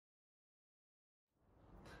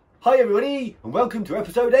Hi everybody, and welcome to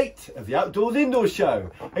episode 8 of the Outdoors Indoors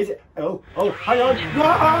Show. Is it? Oh, hang on. Except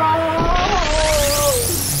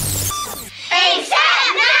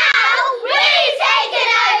now, we've taken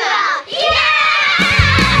over! Yeah!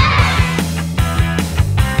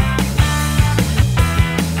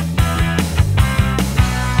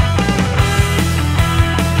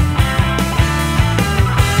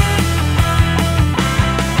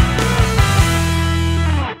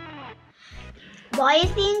 Why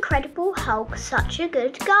is the Incredible Hulk such a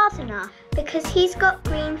good gardener? Because he's got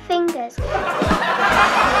green fingers.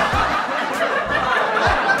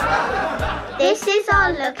 This is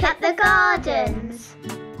our look at the gardens.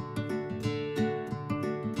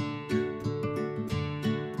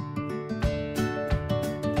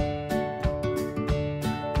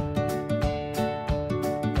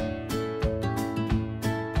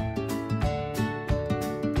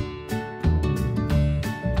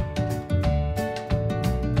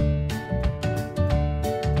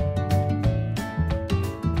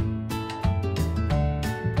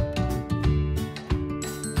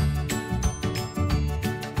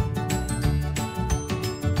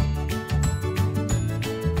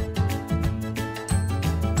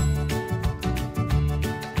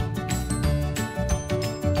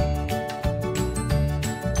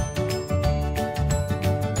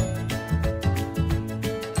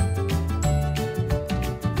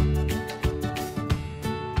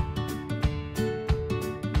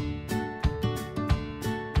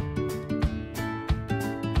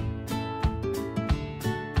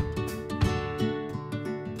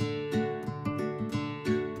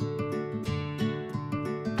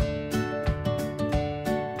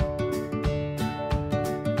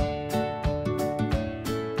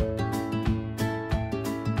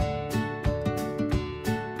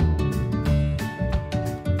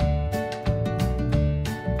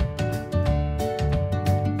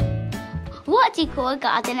 What do you call a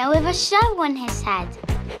gardener with a shovel on his head?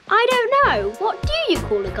 I don't know. What do you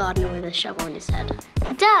call a gardener with a shovel on his head?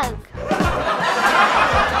 Doug.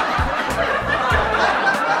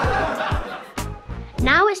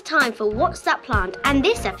 Now it's time for What's That Plant? And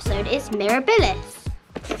this episode is Mirabilis.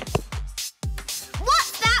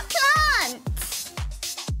 What's that plant?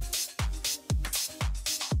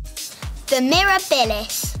 The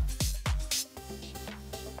Mirabilis.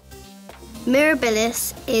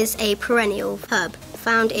 Mirabilis is a perennial herb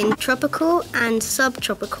found in tropical and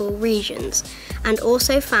subtropical regions and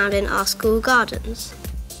also found in our school gardens.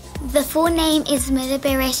 The full name is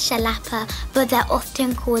Mirabilis shalapa, but they're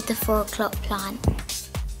often called the 4 o'clock plant.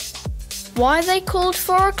 Why are they called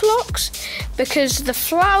 4 o'clocks? Because the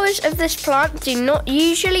flowers of this plant do not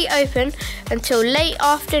usually open until late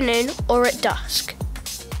afternoon or at dusk.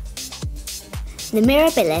 The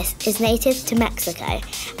Mirabilis is native to Mexico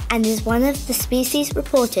and is one of the species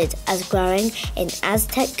reported as growing in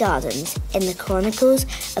Aztec gardens in the Chronicles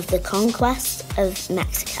of the Conquest of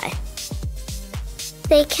Mexico.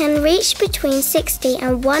 They can reach between 60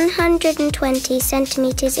 and 120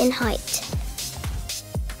 centimeters in height.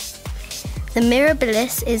 The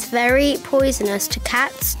Mirabilis is very poisonous to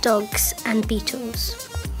cats, dogs, and beetles.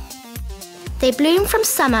 They bloom from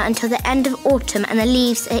summer until the end of autumn, and the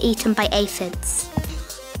leaves are eaten by aphids.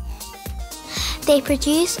 They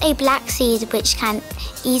produce a black seed which can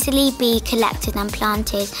easily be collected and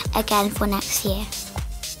planted again for next year.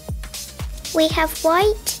 We have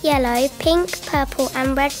white, yellow, pink, purple,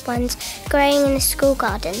 and red ones growing in the school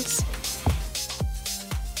gardens.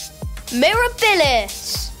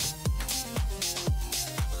 Mirabilis!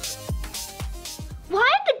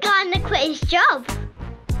 Why did the gardener quit his job?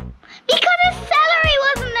 Because his salary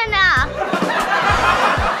wasn't enough!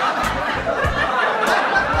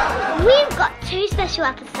 We've got 2 special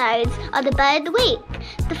episodes of the Bird of the Week.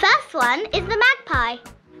 The first one is the magpie.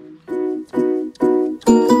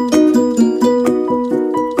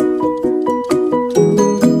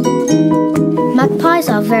 Magpies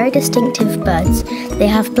are very distinctive birds. They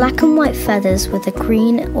have black and white feathers with a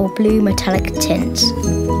green or blue metallic tint.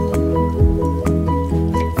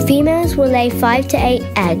 Females will lay 5 to 8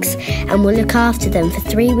 eggs and will look after them for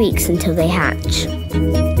 3 weeks until they hatch.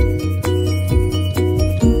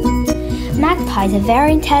 Magpies are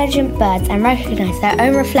very intelligent birds and recognise their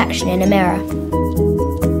own reflection in a mirror.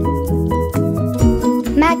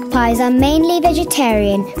 Magpies are mainly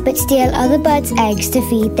vegetarian but steal other birds' eggs to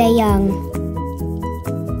feed their young.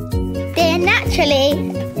 They're naturally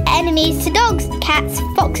enemies to dogs, cats,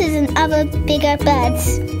 foxes and other bigger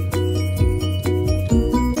birds.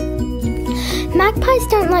 Magpies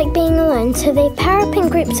don't like being alone, so they pair up in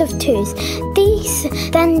groups of 2s. These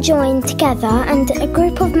then join together and a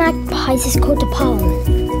group of magpies is called a pile.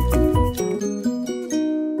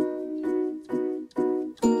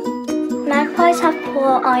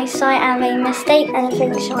 poor eyesight and they mistake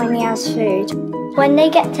anything shiny as food. When they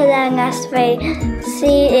get to their nest, they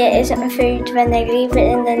see it isn't food, then they leave it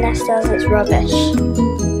in the nest as it's rubbish.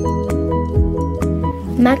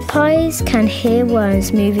 Magpies can hear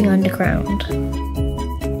worms moving underground.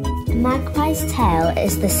 A magpie's tail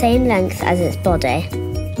is the same length as its body.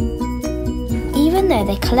 Even though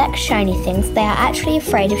they collect shiny things, they are actually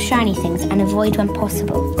afraid of shiny things and avoid when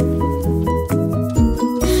possible.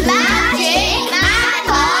 Magic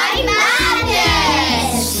Magpie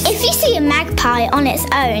Madness! If you see a magpie on its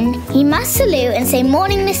own, you must salute and say,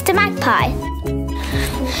 "Morning, Mr. Magpie."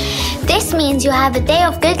 This means you'll have a day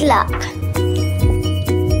of good luck.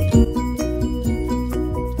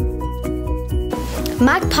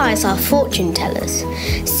 Magpies are fortune tellers.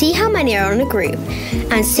 See how many are on a group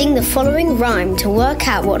and sing the following rhyme to work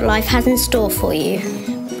out what life has in store for you.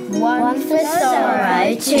 1 for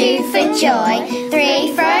sorrow, 2 for joy,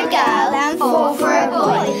 3 for a girl and 4 for a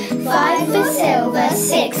boy, 5 for silver,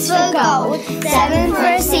 6 for gold, 7 for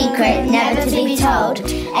a secret never to be told,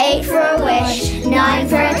 8 for a wish, 9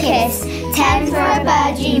 for a kiss, 10 for a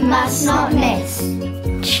bird you must not miss.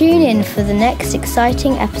 Tune in for the next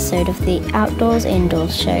exciting episode of the Outdoors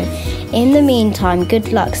Indoors show. In the meantime,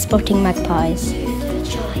 good luck spotting magpies.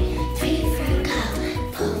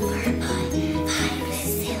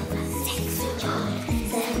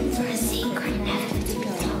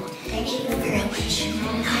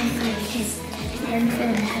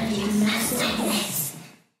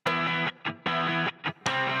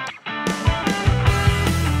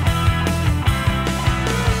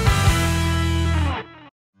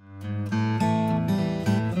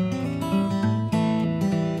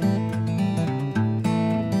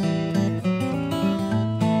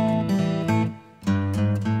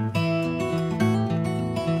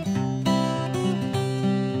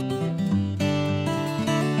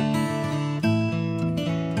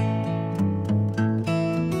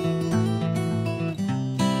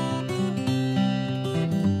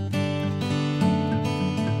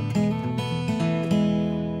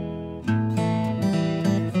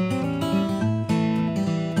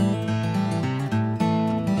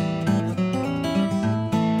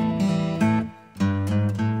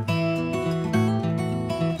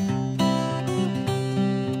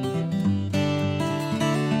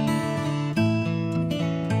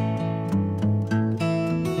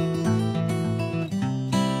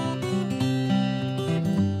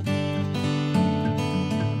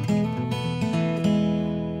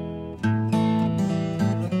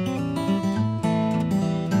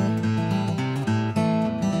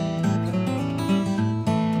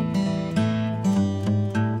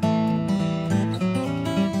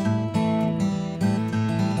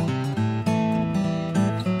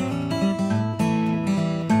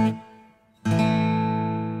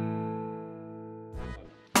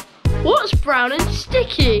 What's brown and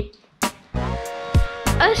sticky?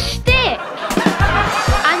 A stick!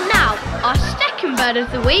 And now, our second bird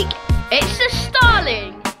of the week, it's the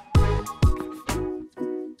starling.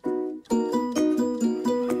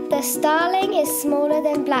 The starling is smaller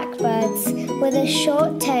than blackbirds, with a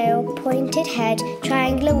short tail, pointed head,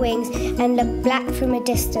 triangular wings, and look black from a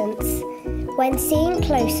distance. When seen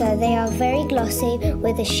closer, they are very glossy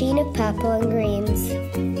with a sheen of purple and greens.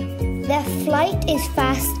 Their flight is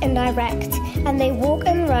fast and direct, and they walk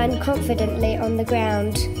and run confidently on the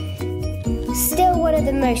ground. Still one of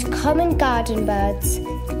the most common garden birds.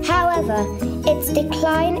 However, its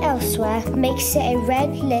decline elsewhere makes it a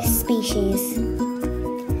red list species.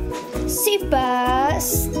 Super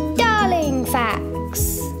starling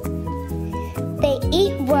facts. They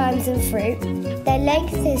eat worms and fruit. Their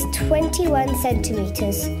length is 21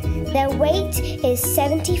 centimetres. Their weight is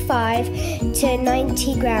 75 to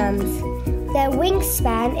 90 grams. Their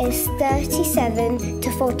wingspan is 37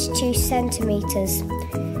 to 42 centimetres.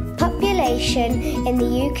 Population in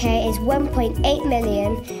the UK is 1.8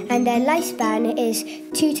 million and their lifespan is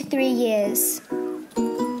 2 to 3 years.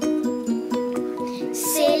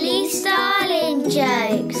 Silly starling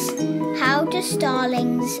jokes. How do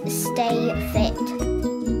starlings stay fit?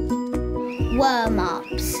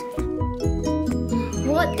 Worm-ups.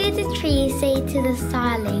 What did the tree say to the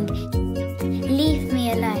starling? Leave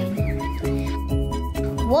me alone.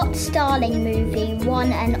 What starling movie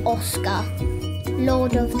won an Oscar?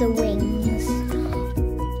 Lord of the Wings.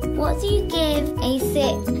 What do you give a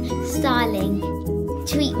sick starling?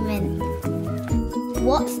 Treatment.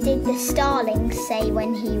 What did the starling say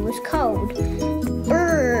when he was cold?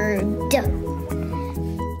 Bird.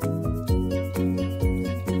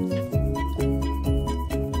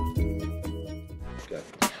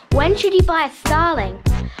 When should you buy a starling?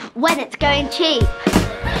 When it's going cheap.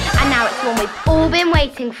 And now it's one we've all been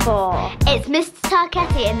waiting for. It's Mr.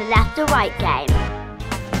 Tarketti in the left or right game.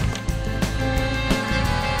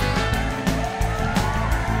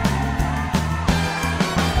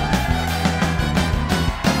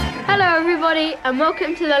 Hello everybody and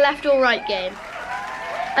welcome to the left or right game.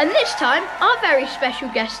 And this time our very special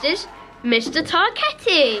guest is Mr.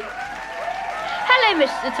 Tarketti. Hello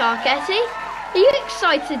Mr. Tarketti. Are you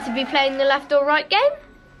excited to be playing the left or right game?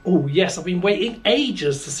 Oh yes, I've been waiting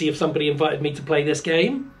ages to see if somebody invited me to play this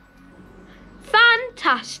game.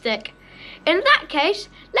 Fantastic. In that case,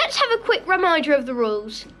 let's have a quick reminder of the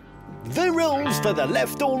rules. The rules for the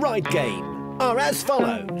left or right game are as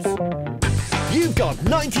follows. You've got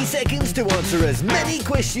 90 seconds to answer as many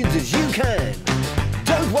questions as you can.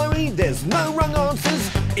 Don't worry, there's no wrong answers,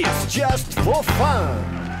 it's just for fun.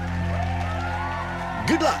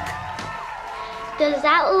 Good luck. Does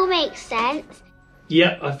that all make sense?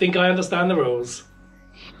 Yeah, I think I understand the rules.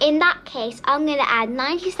 In that case, I'm going to add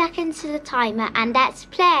 90 seconds to the timer and let's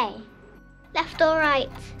play. Left or right?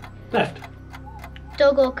 Left.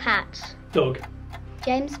 Dog or cat? Dog.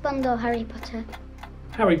 James Bond or Harry Potter?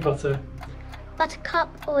 Harry Potter.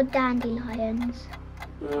 Buttercup or dandelions?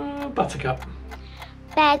 Buttercup.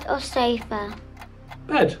 Bed or sofa?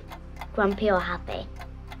 Bed. Grumpy or happy?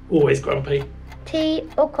 Always grumpy. Tea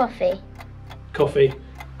or coffee? Coffee.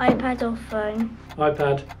 iPad or phone?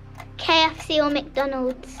 iPad. KFC or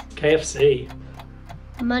McDonald's? KFC.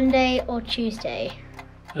 Monday or Tuesday?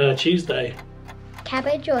 Tuesday.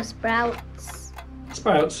 Cabbage or sprouts?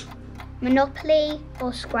 Sprouts. Monopoly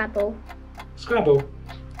or Scrabble? Scrabble.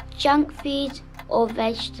 Junk food or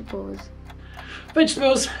vegetables?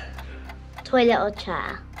 Vegetables. Toilet or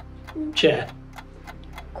chair? Chair.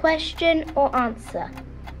 Question or answer?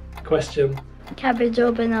 Question. Cabbage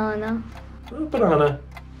or banana? Banana.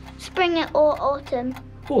 Spring or autumn?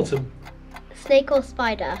 Autumn. Snake or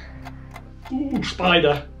spider? Ooh,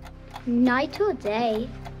 spider. Night or day?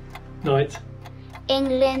 Night.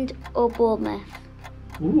 England or Bournemouth?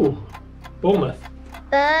 Ooh, Bournemouth.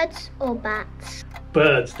 Birds or bats?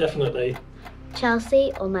 Birds, definitely.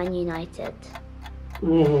 Chelsea or Man United?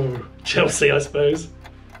 Ooh, Chelsea, I suppose.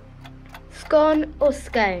 Scone or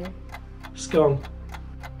scone? Scone.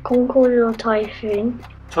 Concord or typhoon?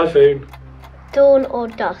 Typhoon. Dawn or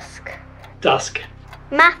dusk? Dusk.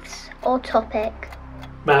 Maths or topic?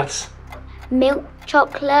 Maths. Milk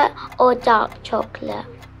chocolate or dark chocolate?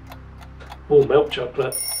 Ooh, milk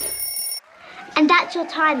chocolate. And that's your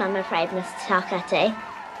time, I'm afraid, Mr. Tarketti.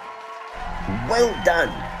 Well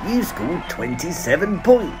done. You scored 27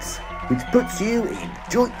 points, which puts you in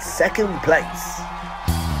joint second place.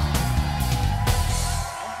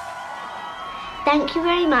 Thank you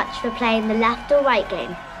very much for playing the left or right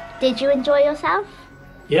game. Did you enjoy yourself?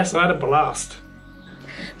 Yes, I had a blast.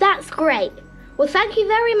 That's great. Well, thank you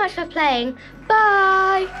very much for playing.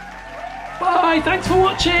 Bye. Bye, thanks for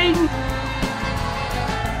watching.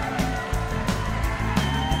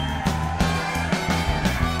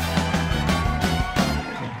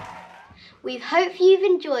 We hope you've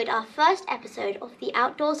enjoyed our first episode of the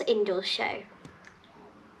Outdoors Indoors show.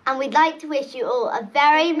 And we'd like to wish you all a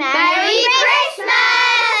very Merry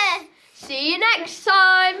Christmas! See you next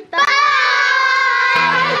time.